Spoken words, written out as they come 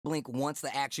blink once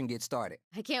the action gets started.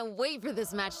 I can't wait for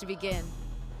this match to begin.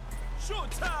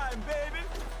 Showtime, baby!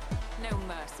 No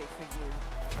mercy for you.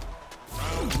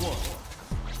 Round one.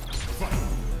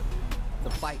 Fight. The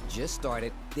fight just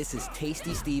started. This is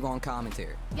Tasty Steve on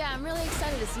commentary. Yeah, I'm really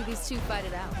excited to see these two fight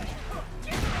it out.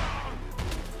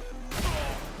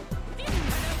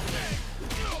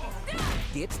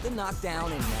 Gets the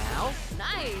knockdown, and now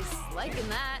Nice, liking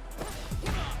that.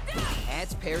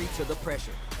 adds parry to the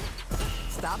pressure.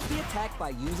 Stops the attack by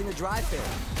using a drive parry.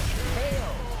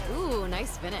 KO. Ooh,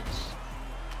 nice finish.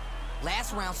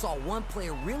 Last round saw one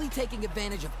player really taking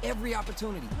advantage of every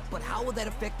opportunity, but how will that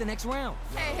affect the next round?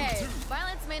 Hey,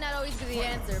 violence may not always be the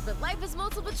answer, but life is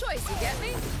multiple choice, you get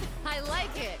me? I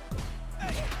like it.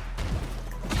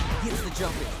 Gets the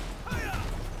jump in.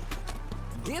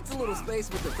 Gets a little space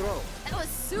with the throw. That was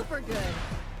super good.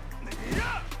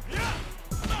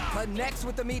 Connects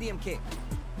with the medium kick.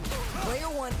 Player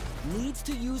one needs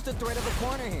to use the threat of the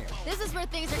corner here. This is where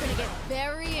things are gonna get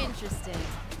very interesting.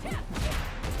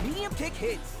 Medium kick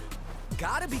hits.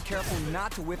 Gotta be careful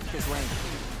not to whip at this range.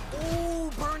 Ooh,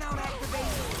 burnout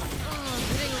activation.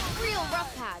 Getting a real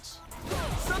rough patch.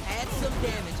 Adds some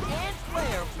damage and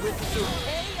flair with the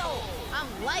KO.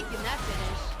 I'm liking that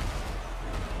finish.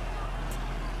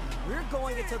 We're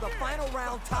going into the final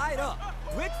round tied up.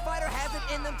 Which fighter has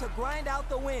it in them to grind out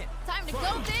the win? Time to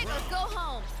go big or go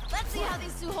home. Let's see how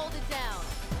these two hold it down.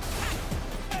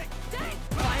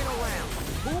 Final round.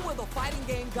 Who will the fighting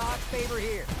game gods favor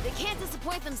here? They can't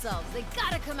disappoint themselves. They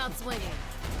gotta come out swinging.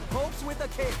 Pokes with a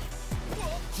kick.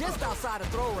 Just outside of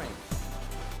throw range.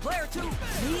 Player two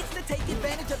needs to take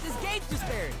advantage of this gauge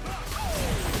disparity.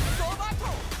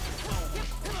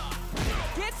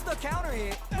 Gets the counter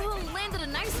hit. Ooh, landed a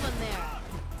nice one there.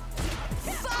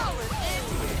 Solid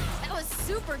anti-hit. That was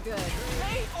super good.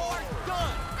 Made or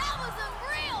done. That was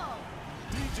unreal!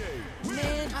 DJ.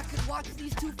 Man, I could watch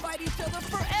these two fight each other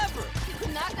forever.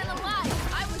 Not gonna lie,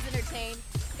 I was entertained.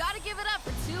 Gotta give it up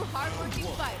for two hardworking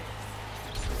fighters.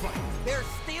 They're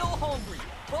still hungry.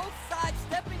 Both sides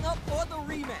stepping up for the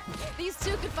rematch. These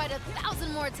two could fight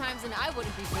 1,000 more times and I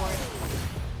wouldn't be bored.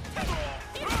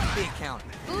 Big counter.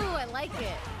 Ooh, I like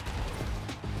it.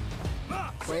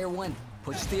 Player one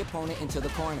pushes the opponent into the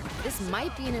corner. This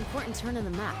might be an important turn in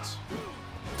the match.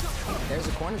 There's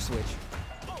a corner switch.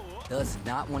 Does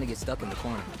not want to get stuck in the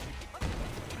corner.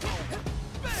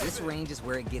 This range is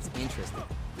where it gets interesting.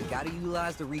 You gotta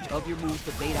utilize the reach of your moves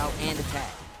to bait out and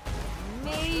attack.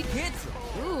 Maybe. Hits him.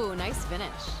 Ooh, nice finish.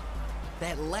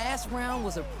 That last round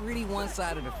was a pretty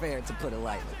one-sided affair, to put it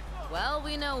lightly. Well,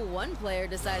 we know one player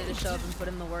decided to show up and put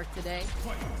in the work today.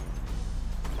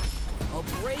 A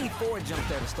brave forward jump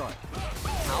there to start.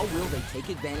 How will they take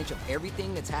advantage of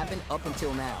everything that's happened up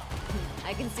until now?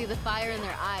 I can see the fire in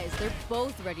their eyes. They're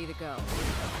both ready to go.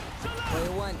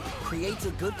 Player one creates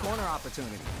a good corner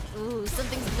opportunity. Ooh,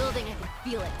 something's building. I can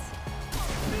feel it.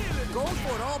 Goes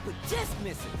for it all, but just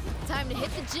misses. Time to hit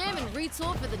the gym and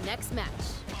retool for the next match.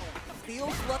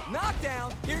 Steals,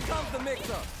 knockdown. Here comes the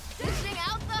mix-up. Dishing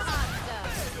out the hot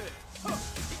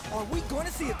stuff. Are we going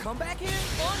to see a comeback here?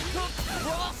 Uncooked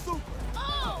raw super.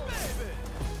 Oh!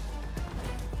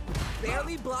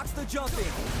 Barely blocks the jump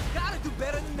in. Gotta do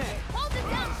better than that. Hold it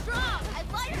down strong. I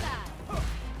like that.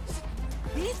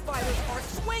 These fighters are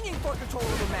swinging for control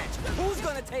of the match. Who's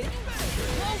gonna take it?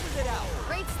 Closes it out.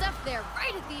 Great stuff there,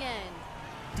 right at the end.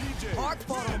 DJ. Hard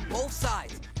fought on both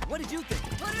sides. What did you think?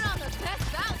 Put it on the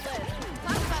best outlet.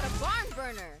 Talk about a barn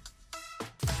burner.